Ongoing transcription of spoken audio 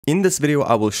In this video,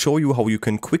 I will show you how you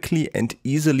can quickly and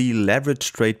easily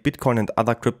leverage trade Bitcoin and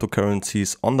other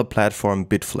cryptocurrencies on the platform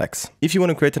Bitflex. If you want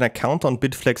to create an account on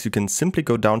Bitflex, you can simply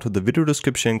go down to the video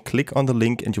description, click on the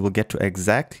link, and you will get to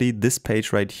exactly this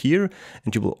page right here.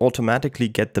 And you will automatically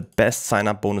get the best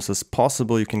sign-up bonuses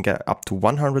possible. You can get up to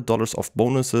 $100 of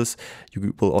bonuses.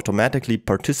 You will automatically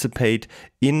participate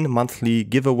in monthly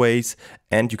giveaways,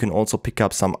 and you can also pick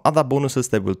up some other bonuses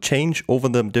that will change over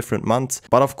the different months.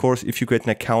 But of course, if you create an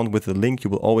account with the link, you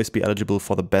will always be eligible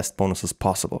for the best bonuses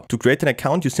possible. To create an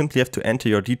account, you simply have to enter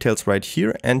your details right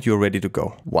here and you're ready to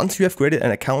go. Once you have created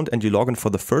an account and you log in for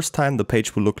the first time, the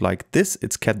page will look like this.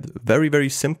 It's kept very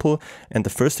simple. And the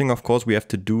first thing, of course, we have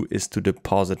to do is to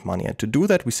deposit money. And to do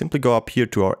that, we simply go up here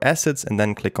to our assets and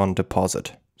then click on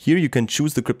deposit. Here you can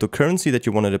choose the cryptocurrency that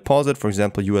you want to deposit, for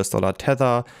example, US dollar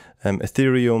Tether,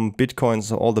 Ethereum, Bitcoin,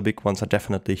 so all the big ones are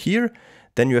definitely here.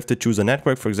 Then you have to choose a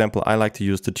network. For example, I like to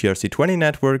use the TRC20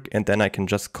 network, and then I can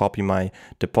just copy my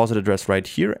deposit address right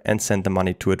here and send the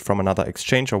money to it from another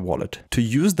exchange or wallet. To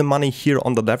use the money here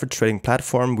on the leverage trading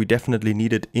platform, we definitely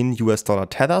need it in US dollar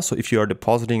Tether. So if you are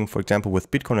depositing, for example, with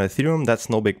Bitcoin or Ethereum, that's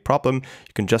no big problem.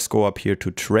 You can just go up here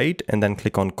to trade and then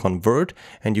click on convert,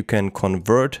 and you can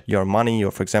convert your money,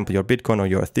 or for example, your Bitcoin or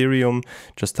your Ethereum.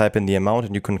 Just type in the amount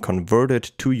and you can convert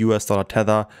it to US dollar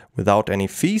Tether without any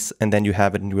fees, and then you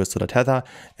have it in US dollar Tether.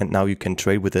 And now you can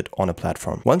trade with it on a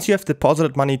platform. Once you have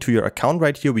deposited money to your account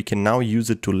right here, we can now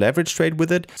use it to leverage trade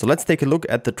with it. So let's take a look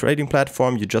at the trading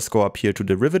platform. You just go up here to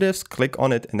derivatives, click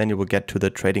on it, and then you will get to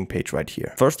the trading page right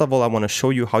here. First of all, I want to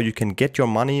show you how you can get your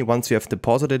money once you have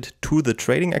deposited to the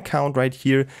trading account right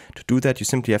here. To do that, you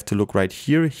simply have to look right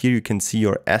here. Here you can see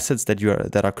your assets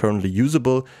that are currently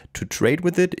usable to trade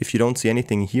with it. If you don't see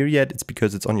anything here yet, it's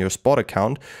because it's on your spot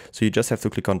account. So you just have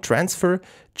to click on transfer,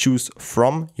 choose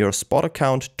from your spot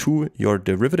account to your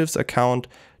derivatives account,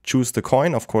 choose the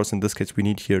coin. Of course, in this case, we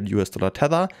need here US dollar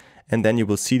Tether. And then you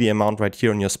will see the amount right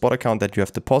here on your spot account that you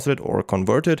have deposited or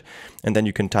converted. And then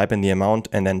you can type in the amount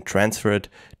and then transfer it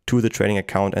to the trading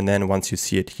account. And then once you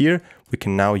see it here, we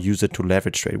can now use it to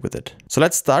leverage trade with it. So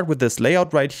let's start with this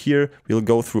layout right here. We'll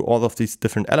go through all of these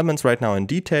different elements right now in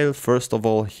detail. First of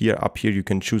all, here up here, you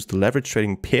can choose the leverage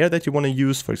trading pair that you want to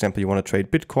use. For example, you want to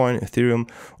trade Bitcoin, Ethereum,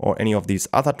 or any of these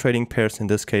other trading pairs. In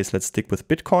this case, let's stick with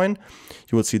Bitcoin.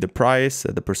 You will see the price,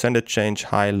 the percentage change,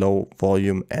 high, low,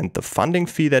 volume, and the funding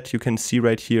fee that you can see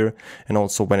right here, and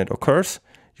also when it occurs.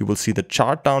 You will see the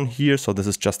chart down here. So this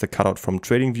is just a cutout from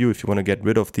TradingView. If you want to get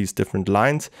rid of these different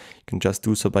lines, you can just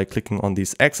do so by clicking on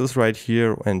these X's right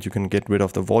here, and you can get rid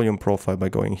of the volume profile by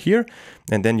going here.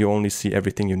 And then you only see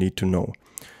everything you need to know.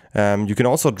 You can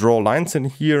also draw lines in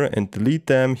here and delete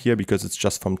them here because it's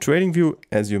just from TradingView,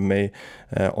 as you may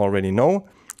already know.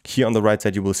 Here on the right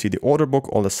side, you will see the order book,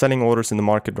 all the selling orders in the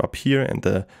market up here, and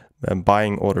the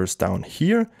buying orders down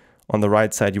here. On the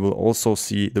right side, you will also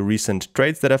see the recent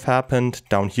trades that have happened.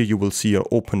 Down here, you will see your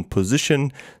open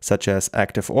position, such as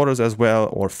active orders as well,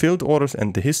 or filled orders,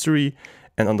 and the history.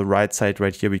 And on the right side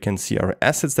right here, we can see our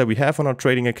assets that we have on our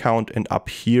trading account. And up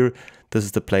here, this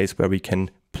is the place where we can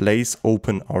place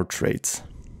open our trades.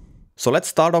 So let's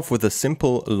start off with a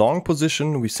simple long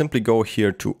position. We simply go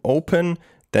here to open.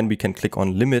 Then we can click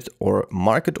on limit or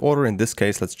market order. In this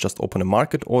case, let's just open a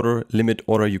market order. Limit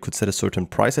order, you could set a certain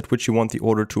price at which you want the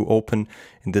order to open.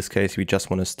 In this case, we just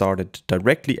want to start it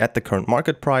directly at the current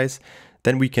market price.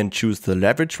 Then we can choose the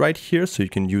leverage right here. So you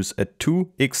can use a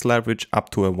 2x leverage up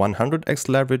to a 100x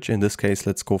leverage. In this case,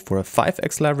 let's go for a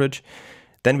 5x leverage.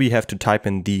 Then we have to type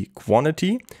in the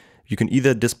quantity. You can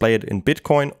either display it in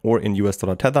Bitcoin or in US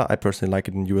dollar Tether. I personally like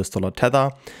it in US dollar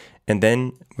Tether. And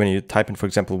then when you type in, for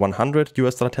example, 100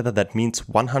 US dollar Tether, that means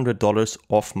 $100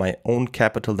 of my own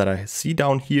capital that I see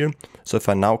down here. So if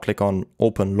I now click on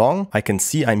open long, I can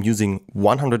see I'm using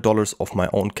 $100 of my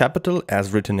own capital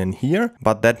as written in here.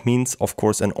 But that means, of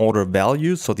course, an order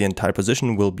value. So the entire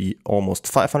position will be almost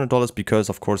 $500 because,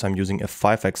 of course, I'm using a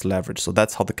 5x leverage. So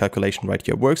that's how the calculation right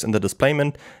here works. In the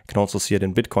displayment, you can also see it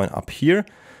in Bitcoin up here.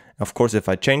 Of course, if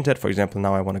I change that, for example,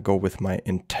 now I want to go with my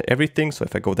everything. So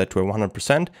if I go that to a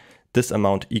 100%, this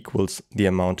amount equals the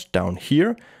amount down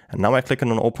here. And now I click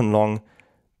on open long.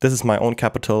 This is my own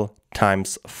capital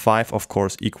times 5, of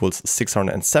course, equals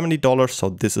 $670. So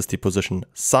this is the position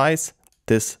size,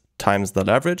 this times the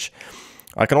leverage.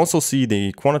 I can also see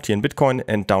the quantity in Bitcoin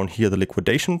and down here the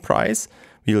liquidation price.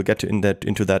 We'll get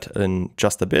into that in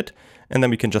just a bit. And then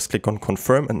we can just click on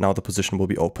confirm, and now the position will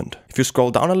be opened. If you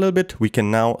scroll down a little bit, we can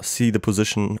now see the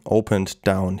position opened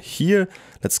down here.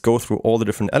 Let's go through all the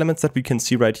different elements that we can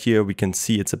see right here. We can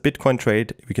see it's a Bitcoin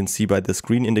trade. We can see by this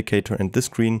green indicator and this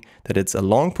green that it's a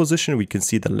long position. We can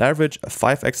see the leverage, a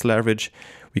 5x leverage.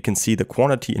 We can see the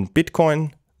quantity in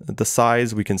Bitcoin, the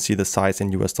size, we can see the size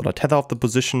in US dollar tether of the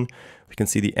position, we can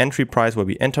see the entry price where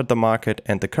we entered the market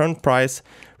and the current price.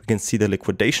 We can see the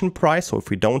liquidation price, so if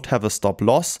we don't have a stop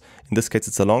loss, in this case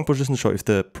it's a long position, so if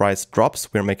the price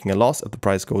drops, we're making a loss. If the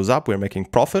price goes up, we're making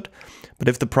profit. But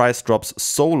if the price drops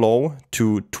so low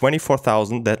to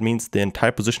 24,000, that means the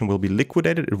entire position will be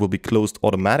liquidated, it will be closed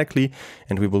automatically,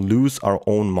 and we will lose our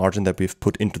own margin that we've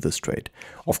put into this trade.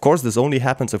 Of course, this only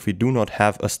happens if we do not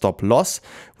have a stop loss,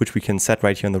 which we can set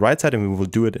right here on the right side, and we will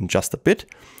do it in just a bit.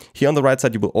 Here on the right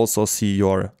side, you will also see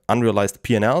your unrealized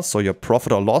P&L, so your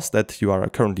profit or loss that you are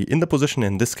currently in the position.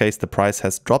 In this case, the price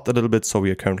has dropped a little bit, so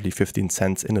we are currently 15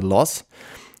 cents in a loss.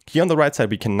 Here on the right side,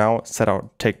 we can now set our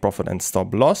take profit and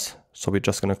stop loss. So we're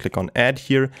just going to click on add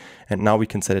here, and now we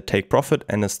can set a take profit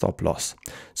and a stop loss.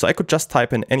 So I could just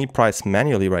type in any price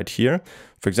manually right here.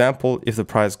 For example, if the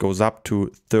price goes up to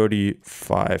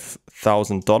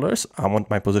 $35,000, I want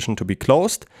my position to be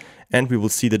closed, and we will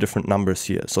see the different numbers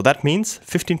here. So that means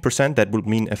 15%, that would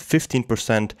mean a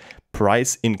 15%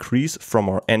 price increase from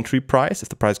our entry price. If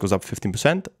the price goes up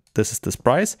 15%, this is this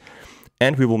price,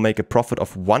 and we will make a profit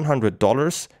of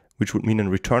 $100, which would mean a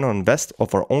return on invest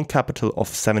of our own capital of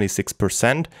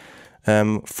 76%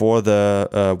 for the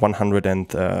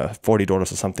 $140 or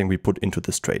something we put into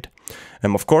this trade.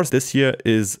 Of course, this here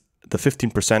is the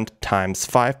 15% times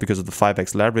 5, because of the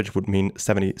 5x leverage would mean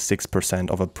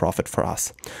 76% of a profit for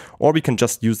us. Or we can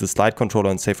just use the slide controller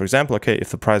and say, for example, okay, if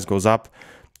the price goes up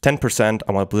 10%,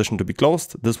 I want a position to be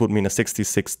closed. This would mean a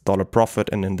 $66 profit.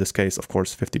 And in this case, of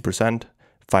course, 50%,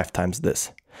 5 times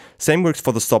this. Same works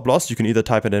for the stop loss. You can either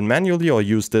type it in manually or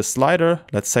use this slider.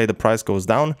 Let's say the price goes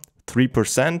down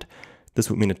 3%. This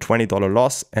would mean a $20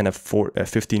 loss and a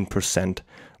 15%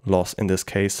 loss, in this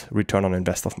case, return on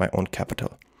invest of my own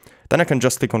capital. Then I can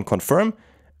just click on confirm,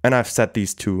 and I've set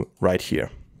these two right here.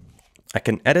 I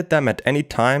can edit them at any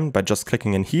time by just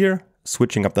clicking in here,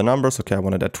 switching up the numbers. Okay, I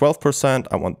want it at 12%,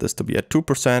 I want this to be at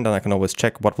 2%, and I can always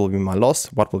check what will be my loss,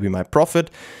 what will be my profit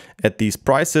at these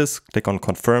prices, click on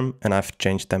confirm, and I've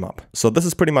changed them up. So this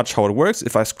is pretty much how it works.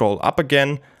 If I scroll up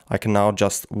again, I can now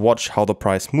just watch how the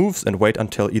price moves and wait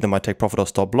until either my take profit or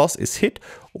stop loss is hit,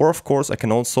 or of course I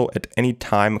can also at any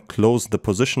time close the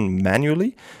position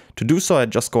manually. To do so, I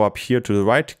just go up here to the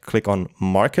right, click on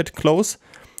market close,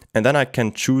 and then I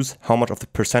can choose how much of the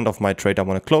percent of my trade I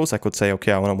want to close. I could say,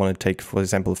 okay, I want to take, for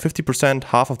example, 50%,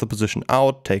 half of the position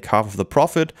out, take half of the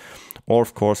profit. Or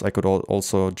of course, I could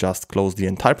also just close the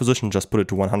entire position, just put it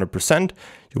to 100%.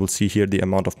 You will see here the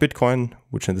amount of Bitcoin,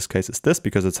 which in this case is this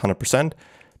because it's 100%.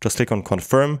 Just click on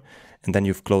confirm, and then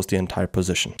you've closed the entire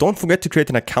position. Don't forget to create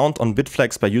an account on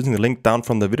Bitflex by using the link down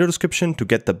from the video description to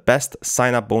get the best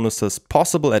sign-up bonuses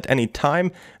possible at any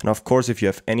time. And of course, if you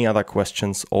have any other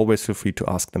questions, always feel free to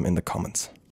ask them in the comments.